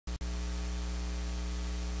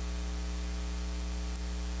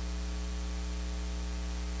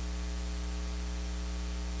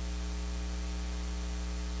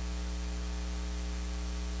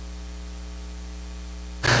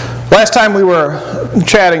Last time we were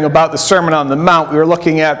chatting about the Sermon on the Mount, we were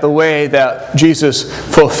looking at the way that Jesus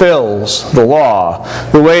fulfills the law.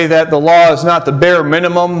 The way that the law is not the bare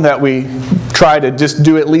minimum, that we try to just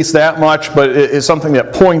do at least that much, but it is something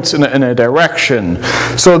that points in a direction.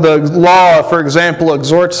 So the law, for example,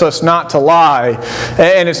 exhorts us not to lie.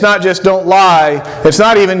 And it's not just don't lie. It's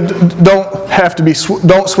not even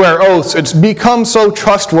don't swear oaths. It's become so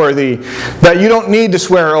trustworthy that you don't need to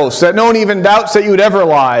swear oaths, that no one even doubts that you would ever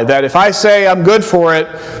lie, that if I say I'm good for it,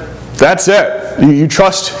 that's it. You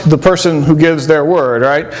trust the person who gives their word,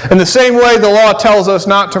 right? In the same way, the law tells us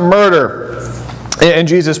not to murder. And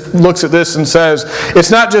Jesus looks at this and says,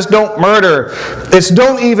 it's not just don't murder, it's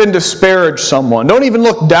don't even disparage someone. Don't even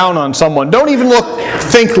look down on someone. Don't even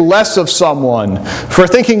think less of someone. For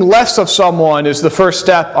thinking less of someone is the first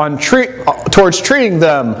step towards treating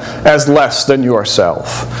them as less than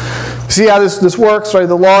yourself. See how this works, right?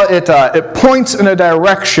 The law, it points in a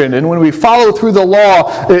direction, and when we follow through the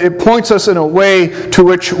law, it points us in a way to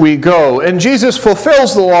which we go. And Jesus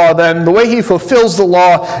fulfills the law then. The way he fulfills the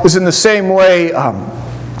law is in the same way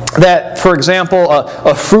that, for example,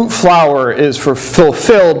 a fruit flower is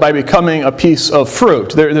fulfilled by becoming a piece of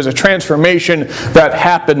fruit. There's a transformation that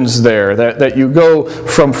happens there, that you go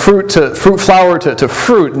from fruit flower to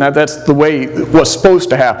fruit, and that's the way it was supposed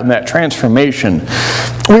to happen, that transformation.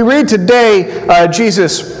 We read today,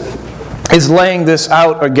 Jesus is laying this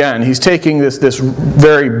out again. He's taking this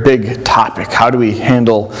very big topic. How do we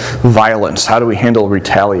handle violence? How do we handle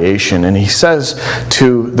retaliation? And he says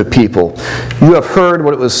to the people, you have heard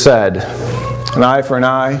what it was said, an eye for an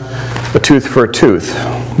eye, a tooth for a tooth.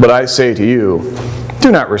 But I say to you, do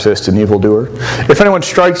not resist an evildoer. If anyone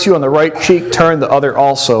strikes you on the right cheek, turn the other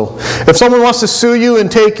also. If someone wants to sue you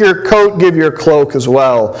and take your coat, give your cloak as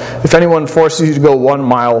well. If anyone forces you to go 1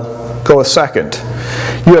 mile, go a second.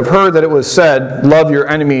 You have heard that it was said, love your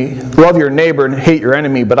neighbor and hate your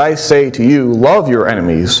enemy. But I say to you, love your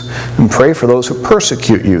enemies and pray for those who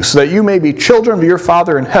persecute you, so that you may be children of your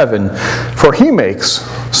Father in heaven. For he makes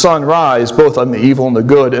sun rise both on the evil and the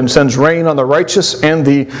good, and sends rain on the righteous and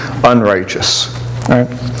the unrighteous. All right.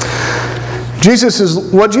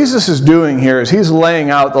 What Jesus is doing here is he's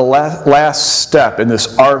laying out the last step in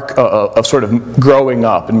this arc of sort of growing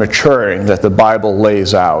up and maturing that the Bible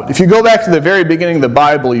lays out. If you go back to the very beginning of the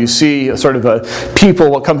Bible, you see sort of a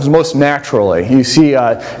people, what comes most naturally. You see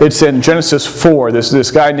it's in Genesis 4,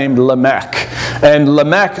 this guy named Lamech. And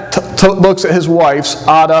Lamech looks at his wives,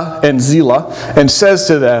 Ada and Zillah, and says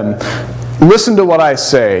to them, listen to what I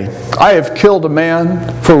say. I have killed a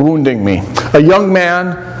man for wounding me. A young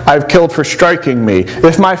man I have killed for striking me.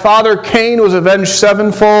 If my father Cain was avenged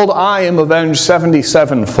sevenfold, I am avenged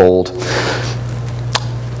 77-fold.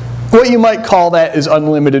 What you might call that is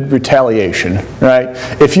unlimited retaliation, right?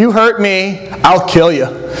 If you hurt me, I'll kill you.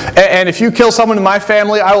 And if you kill someone in my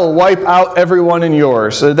family, I will wipe out everyone in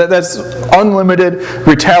yours. So that's unlimited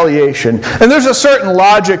retaliation. And there's a certain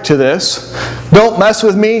logic to this. Don't mess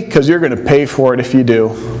with me, because you're going to pay for it if you do.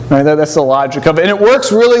 Right? That's the logic of it. And it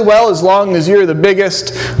works really well as long as you're the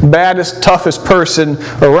biggest, baddest, toughest person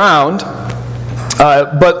around.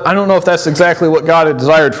 But I don't know if that's exactly what God had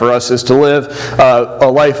desired for us, is to live a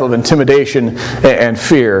life of intimidation and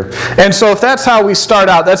fear. And so if that's how we start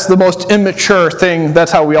out, that's the most immature thing,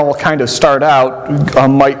 that's how we all kind of start out.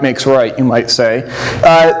 Might makes right, you might say.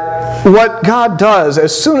 What God does,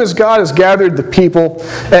 as soon as God has gathered the people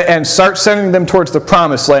and starts sending them towards the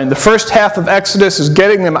promised land, the first half of Exodus is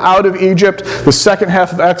getting them out of Egypt. The second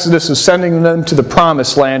half of Exodus is sending them to the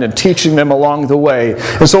promised land and teaching them along the way.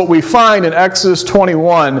 And so what we find in Exodus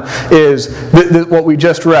 21 is what we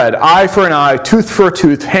just read. Eye for an eye, tooth for a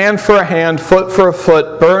tooth, hand for a hand, foot for a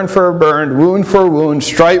foot, burn for a burn, wound for a wound,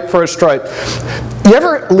 stripe for a stripe. You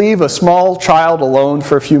ever leave a small child alone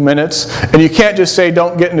for a few minutes, and you can't just say,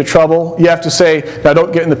 don't get into trouble? You have to say, now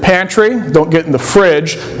don't get in the pantry, don't get in the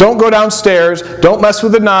fridge, don't go downstairs, don't mess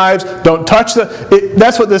with the knives, don't touch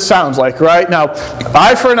that's what this sounds like, right? Now,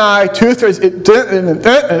 eye for an eye, tooth for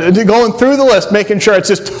going through the list, making sure it's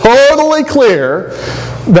just totally clear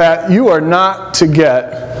that you are not to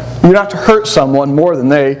hurt someone more than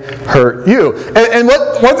they hurt you. And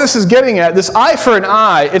what this is getting at, this eye for an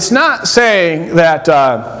eye, it's not saying that,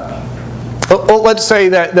 let's say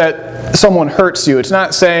that someone hurts you. It's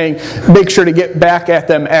not saying make sure to get back at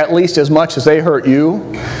them at least as much as they hurt you.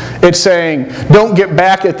 It's saying don't get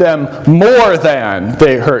back at them more than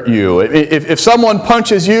they hurt you. If someone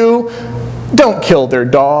punches you, don't kill their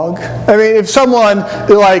dog. I mean, if someone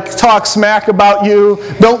talks smack about you,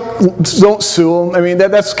 don't sue them. I mean,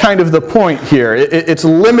 that's kind of the point here. It's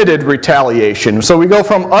limited retaliation. So we go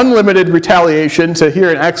from unlimited retaliation to here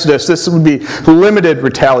in Exodus, this would be limited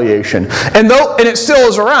retaliation. And it still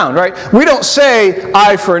is around, right? We don't say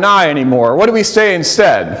eye for an eye anymore. What do we say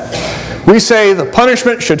instead? We say the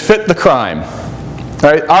punishment should fit the crime.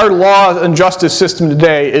 Right? Our law and justice system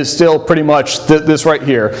today is still pretty much this right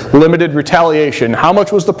here, limited retaliation. How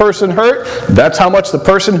much was the person hurt? That's how much the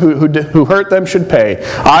person who hurt them should pay.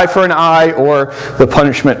 Eye for an eye, or the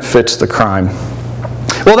punishment fits the crime.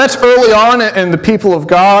 Well, that's early on in the people of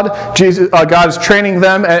God. God is training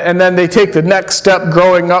them, and then they take the next step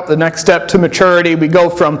growing up, the next step to maturity. We go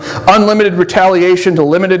from unlimited retaliation to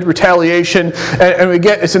limited retaliation, and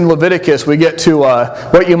it's in Leviticus, we get to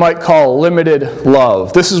what you might call limited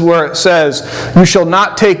love. This is where it says, "You shall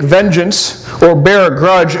not take vengeance or bear a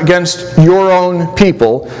grudge against your own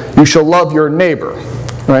people. You shall love your neighbor."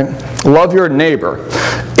 Right? Love your neighbor.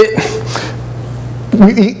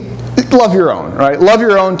 Love your own, right? Love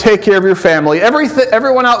your own, take care of your family.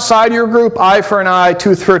 Everyone outside your group, eye for an eye,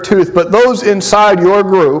 tooth for a tooth. But those inside your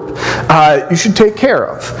group, you should take care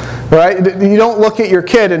of, right? You don't look at your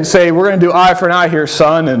kid and say, "We're going to do eye for an eye here,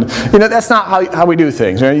 son." And that's not how we do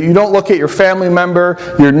things. You don't look at your family member,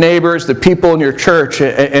 your neighbors, the people in your church,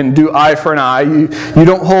 and do eye for an eye. You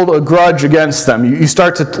don't hold a grudge against them. You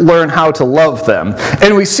start to learn how to love them.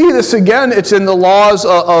 And we see this again. It's in the laws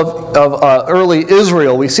of early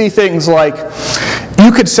Israel. We see things like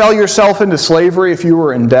you could sell yourself into slavery if you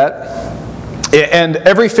were in debt. And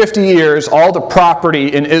every 50 years, all the property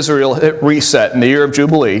in Israel hit reset in the year of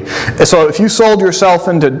Jubilee. So if you sold yourself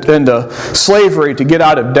into slavery to get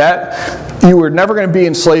out of debt, you were never going to be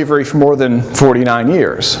in slavery for more than 49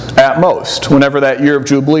 years, at most, whenever that year of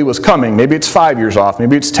Jubilee was coming. Maybe it's 5 years off,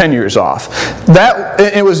 maybe it's 10 years off.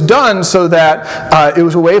 It was done so that it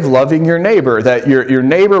was a way of loving your neighbor, that your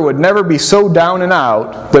neighbor would never be so down and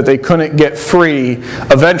out that they couldn't get free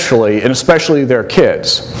eventually, and especially their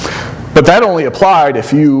kids. But that only applied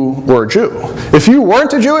if you were a Jew. If you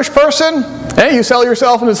weren't a Jewish person, you sell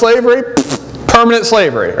yourself into slavery, permanent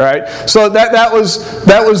slavery, right? So that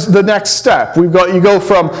was the next step. You go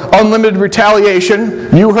from unlimited retaliation,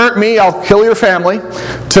 you hurt me, I'll kill your family,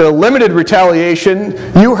 to limited retaliation,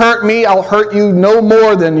 you hurt me, I'll hurt you no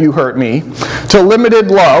more than you hurt me, to limited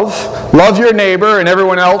love your neighbor and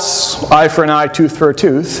everyone else, eye for an eye, tooth for a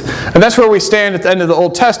tooth. And that's where we stand at the end of the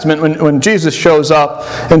Old Testament when Jesus shows up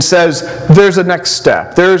and says, there's a next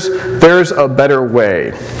step, there's a better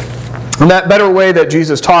way. And that better way that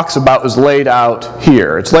Jesus talks about is laid out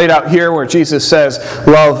here. It's laid out here where Jesus says,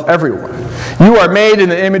 love everyone. You are made in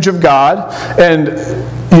the image of God, and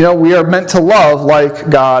we are meant to love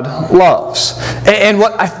like God loves. And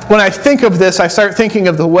when I think of this, I start thinking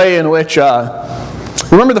of the way in which,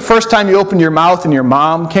 remember the first time you opened your mouth and your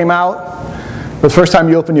mom came out? The first time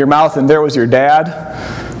you opened your mouth and there was your dad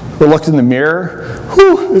who looked in the mirror?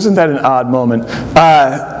 Whew, isn't that an odd moment?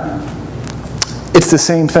 It's the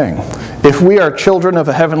same thing. If we are children of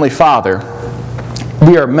a Heavenly Father,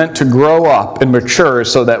 we are meant to grow up and mature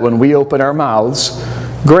so that when we open our mouths,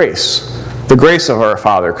 the grace of our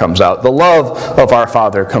Father comes out. The love of our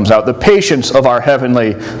Father comes out. The patience of our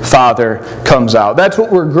Heavenly Father comes out. That's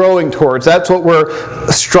what we're growing towards. That's what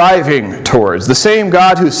we're striving towards. The same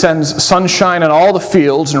God who sends sunshine on all the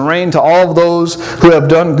fields and rain to all of those who have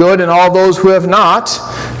done good and all those who have not,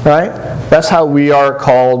 right? That's how we are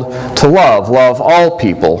called to love all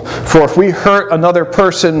people. For if we hurt another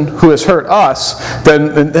person who has hurt us,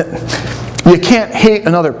 then you can't hate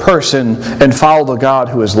another person and follow the God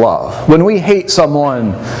who is love. When we hate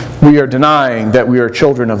someone, we are denying that we are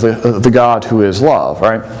children of the God who is love,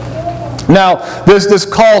 right? Now, there's this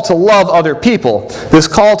call to love other people, this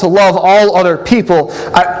call to love all other people.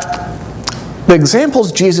 The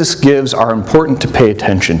examples Jesus gives are important to pay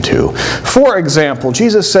attention to. For example,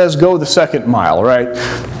 Jesus says, go the second mile, right?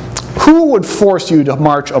 Who would force you to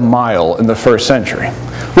march a mile in the first century?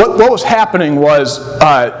 What was happening was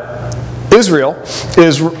Israel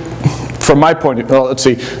is, from my point of view, let's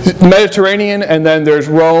see, Mediterranean, and then there's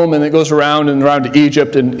Rome, and it goes around and around to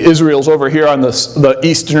Egypt, and Israel's over here on the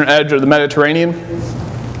eastern edge of the Mediterranean.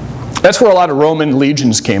 That's where a lot of Roman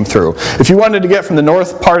legions came through. If you wanted to get from the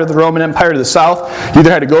north part of the Roman Empire to the south, you either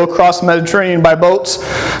had to go across the Mediterranean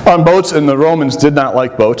on boats, and the Romans did not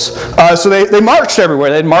like boats. So they marched everywhere.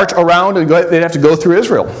 They'd march around, and they'd have to go through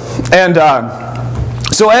Israel. And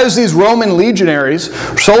so as these Roman legionaries,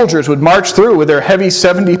 soldiers, would march through with their heavy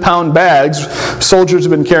 70-pound bags, soldiers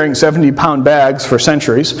have been carrying 70-pound bags for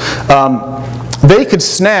centuries, they could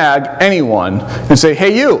snag anyone and say,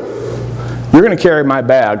 hey, you, you're going to carry my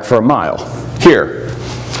bag for a mile here.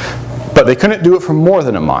 But they couldn't do it for more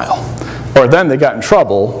than a mile, or then they got in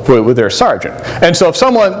trouble with their sergeant. And so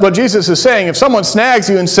what Jesus is saying, if someone snags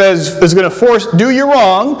you and is going to do you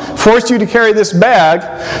wrong, force you to carry this bag,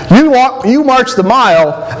 you march the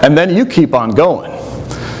mile, and then you keep on going.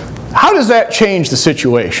 How does that change the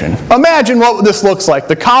situation? Imagine what this looks like.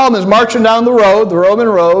 The column is marching down the road, the Roman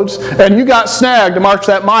roads, and you got snagged to march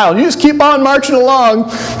that mile. You just keep on marching along,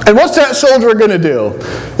 and what's that soldier going to do?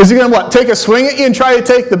 Is he going to take a swing at you and try to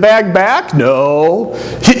take the bag back? No.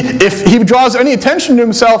 If he draws any attention to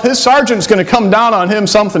himself, his sergeant's going to come down on him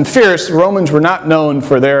something fierce. The Romans were not known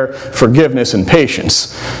for their forgiveness and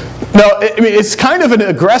patience. No, it's kind of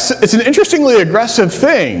it's an interestingly aggressive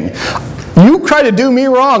thing. You try to do me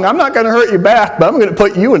wrong, I'm not going to hurt your back, but I'm going to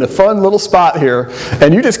put you in a fun little spot here,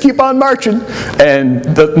 and you just keep on marching, and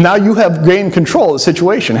now you have gained control of the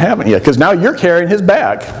situation, haven't you? Because now you're carrying his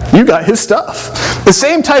bag. You got his stuff. The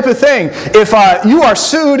same type of thing. If you are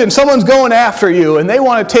sued and someone's going after you, and they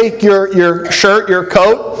want to take your shirt, your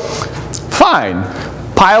coat, fine.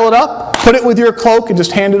 Pile it up, put it with your cloak, and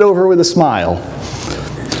just hand it over with a smile.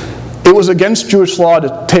 It was against Jewish law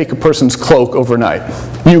to take a person's cloak overnight.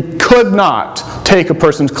 You could not take a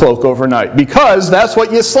person's cloak overnight because that's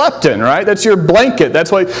what you slept in, right? That's your blanket.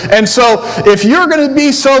 And so if you're going to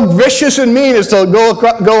be so vicious and mean as to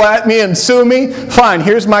go at me and sue me, fine,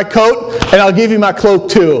 here's my coat, and I'll give you my cloak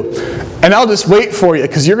too. And I'll just wait for you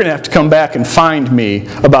because you're going to have to come back and find me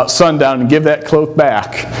about sundown and give that cloak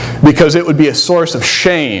back, because it would be a source of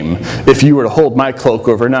shame if you were to hold my cloak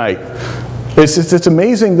overnight. It's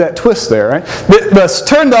amazing, that twist there, right? The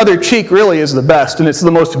turn the other cheek really is the best, and it's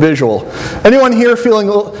the most visual. Anyone here feeling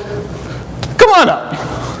a little... Come on up.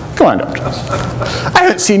 Come on up. I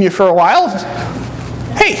haven't seen you for a while.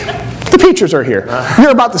 Hey, the Peachers are here.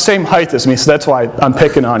 You're about the same height as me, so that's why I'm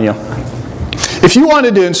picking on you. If you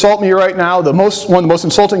wanted to insult me right now, one of the most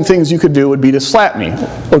insulting things you could do would be to slap me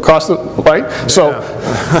across the... Right?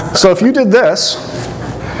 Yeah. So if you did this...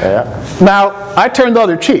 Yeah. Now, I turned the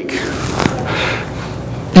other cheek.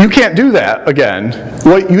 You can't do that again.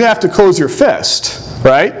 Well, you have to close your fist,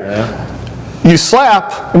 right? Yeah. You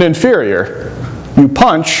slap an inferior. You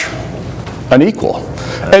punch an equal.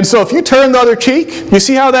 And so if you turn the other cheek, you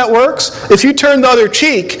see how that works? If you turn the other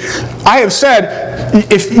cheek, I have said,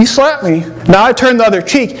 if you slap me, now I turn the other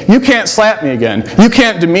cheek, you can't slap me again. You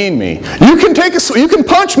can't demean me. You can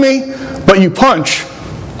punch me, but you punch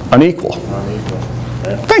an equal.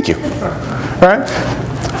 Thank you. All right?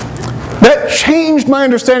 That changed my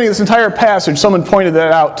understanding of this entire passage. Someone pointed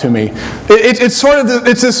that out to me.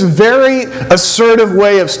 It's this very assertive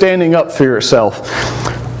way of standing up for yourself.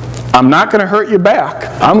 I'm not going to hurt you back.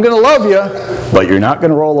 I'm going to love you, but you're not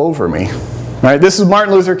going to roll over me. Right? This is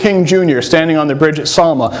Martin Luther King Jr. standing on the bridge at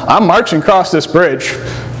Selma. I'm marching across this bridge.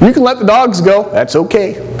 You can let the dogs go. That's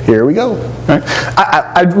okay. Here we go. Right?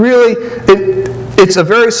 It's a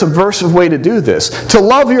very subversive way to do this. To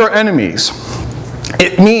love your enemies,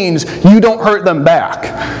 it means you don't hurt them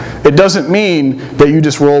back. It doesn't mean that you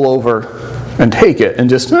just roll over and take it and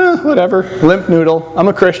just, whatever, limp noodle. I'm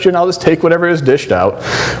a Christian, I'll just take whatever is dished out.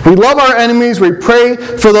 We love our enemies, we pray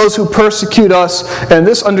for those who persecute us, and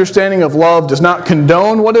this understanding of love does not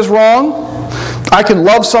condone what is wrong. I can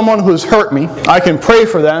love someone who's hurt me. I can pray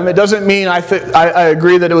for them. It doesn't mean I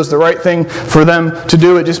agree that it was the right thing for them to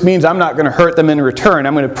do. It just means I'm not going to hurt them in return.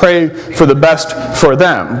 I'm going to pray for the best for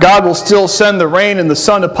them. God will still send the rain and the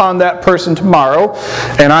sun upon that person tomorrow,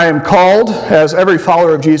 and I am called, as every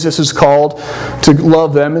follower of Jesus is called, to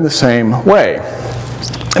love them in the same way.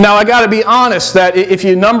 Now, I got to be honest that if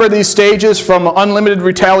you number these stages from unlimited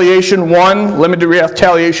retaliation 1, limited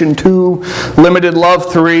retaliation 2, limited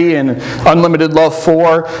love 3, and unlimited love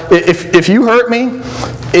 4, if you hurt me,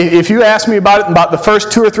 if you ask me about it in about the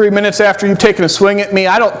first 2 or 3 minutes after you've taken a swing at me,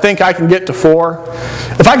 I don't think I can get to 4.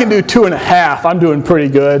 If I can do 2.5, I'm doing pretty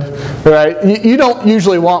good, right? You don't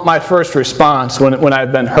usually want my first response when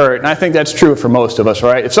I've been hurt, and I think that's true for most of us,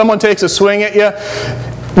 right? If someone takes a swing at you,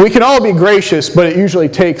 we can all be gracious, but it usually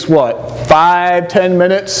takes, 5-10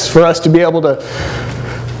 minutes for us to be able to...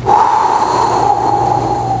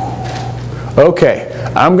 Okay,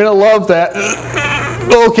 I'm going to love that.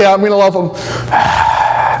 Okay, I'm going to love them.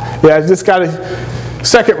 Yeah, I just got to...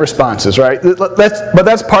 Second responses, right? But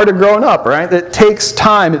that's part of growing up, right? It takes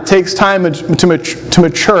time. It takes time to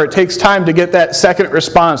mature. It takes time to get that second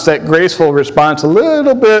response, that graceful response, a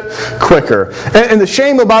little bit quicker. And the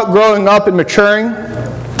shame about growing up and maturing,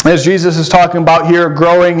 as Jesus is talking about here,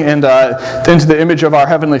 growing into the image of our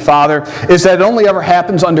Heavenly Father, is that it only ever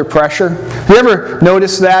happens under pressure. Have you ever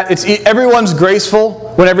noticed that? Everyone's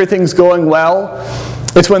graceful when everything's going well.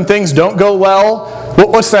 It's when things don't go well.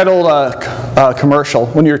 What's that old commercial?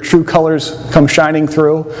 When your true colors come shining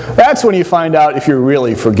through? That's when you find out if you're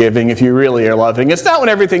really forgiving, if you really are loving. It's not when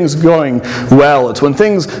everything's going well. It's when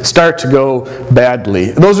things start to go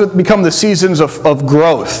badly. Those become the seasons of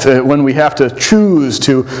growth, when we have to choose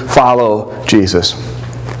to follow Jesus.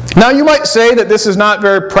 Now you might say that this is not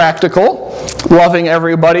very practical, loving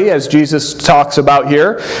everybody as Jesus talks about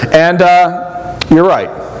here, and you're right.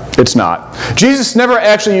 It's not. Jesus never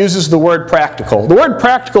actually uses the word practical. The word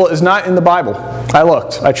practical is not in the Bible. I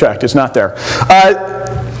looked. I checked. It's not there.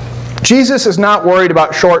 Jesus is not worried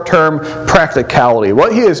about short-term practicality.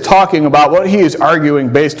 What he is talking about, what he is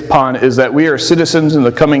arguing based upon, is that we are citizens in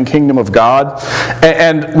the coming kingdom of God,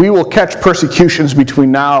 and we will catch persecutions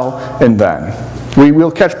between now and then. We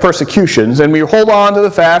will catch persecutions, and we hold on to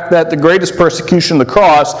the fact that the greatest persecution, the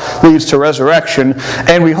cross, leads to resurrection,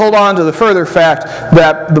 and we hold on to the further fact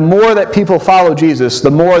that the more that people follow Jesus,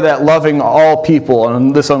 the more that loving all people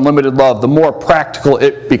and this unlimited love, the more practical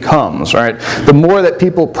it becomes, right? The more that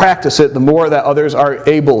people practice it, the more that others are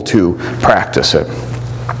able to practice it.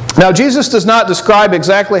 Now, Jesus does not describe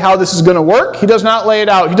exactly how this is going to work. He does not lay it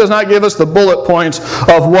out. He does not give us the bullet points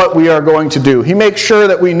of what we are going to do. He makes sure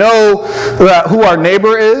that we know who our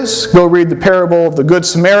neighbor is. Go read the parable of the Good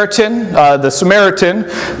Samaritan. The Samaritan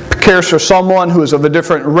cares for someone who is of a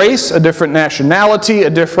different race, a different nationality, a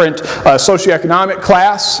different socioeconomic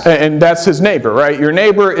class, and that's his neighbor, right? Your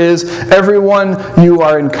neighbor is everyone you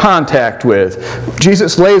are in contact with.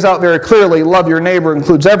 Jesus lays out very clearly, love your neighbor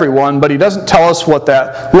includes everyone, but he doesn't tell us what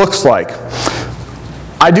that looks like.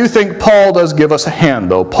 I do think Paul does give us a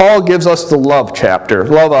hand, though. Paul gives us the love chapter.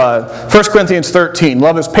 1 Corinthians 13.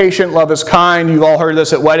 Love is patient, love is kind. You've all heard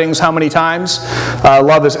this at weddings how many times?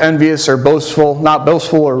 Love is envious or boastful, not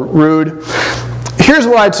boastful or rude. Here's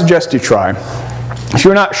what I'd suggest you try. If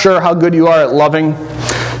you're not sure how good you are at loving,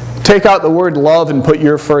 take out the word love and put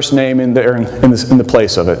your first name in there in the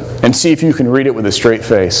place of it, and see if you can read it with a straight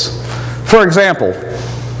face. For example,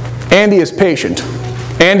 Andy is patient.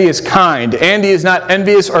 Andy is kind. Andy is not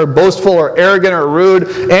envious or boastful or arrogant or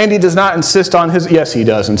rude. Andy does not insist on his... Yes, he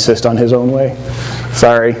does insist on his own way.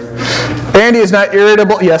 Sorry. Andy is not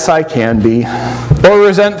irritable. Yes, I can be. Or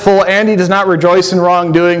resentful. Andy does not rejoice in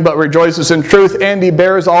wrongdoing, but rejoices in truth. Andy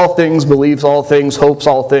bears all things, believes all things, hopes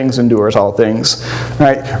all things, endures all things. All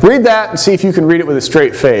right. Read that and see if you can read it with a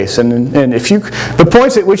straight face. And if you... The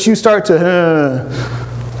points at which you start to...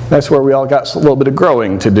 that's where we all got a little bit of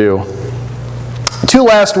growing to do. Two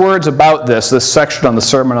last words about this section on the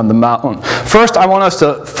Sermon on the Mount. First, I want us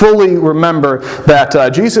to fully remember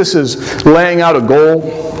that Jesus is laying out a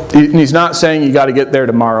goal. He's not saying you got to get there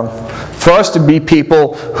tomorrow. For us to be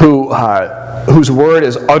people whose word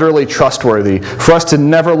is utterly trustworthy, for us to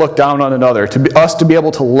never look down on another, us to be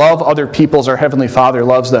able to love other people as our Heavenly Father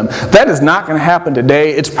loves them. That is not going to happen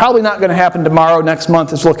today. It's probably not going to happen tomorrow. Next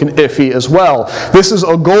month is looking iffy as well. This is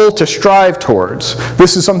a goal to strive towards.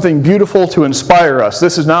 This is something beautiful to inspire us.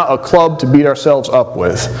 This is not a club to beat ourselves up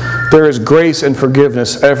with. There is grace and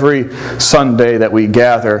forgiveness every Sunday that we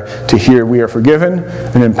gather to hear we are forgiven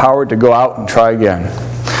and empowered to go out and try again.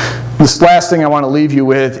 This last thing I want to leave you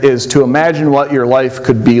with is to imagine what your life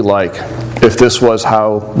could be like if this was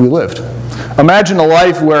how we lived. Imagine a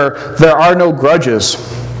life where there are no grudges,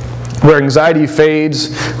 where anxiety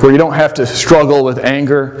fades, where you don't have to struggle with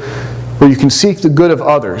anger, where you can seek the good of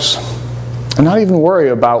others and not even worry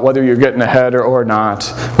about whether you're getting ahead or not,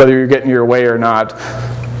 whether you're getting your way or not.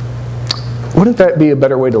 Wouldn't that be a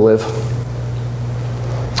better way to live?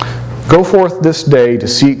 Go forth this day to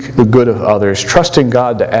seek the good of others, trusting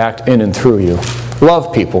God to act in and through you.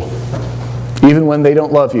 Love people. Even when they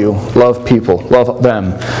don't love you, love people. Love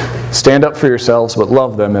them. Stand up for yourselves, but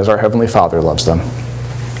love them as our Heavenly Father loves them.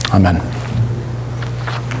 Amen.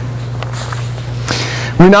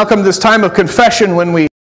 We now come to this time of confession when we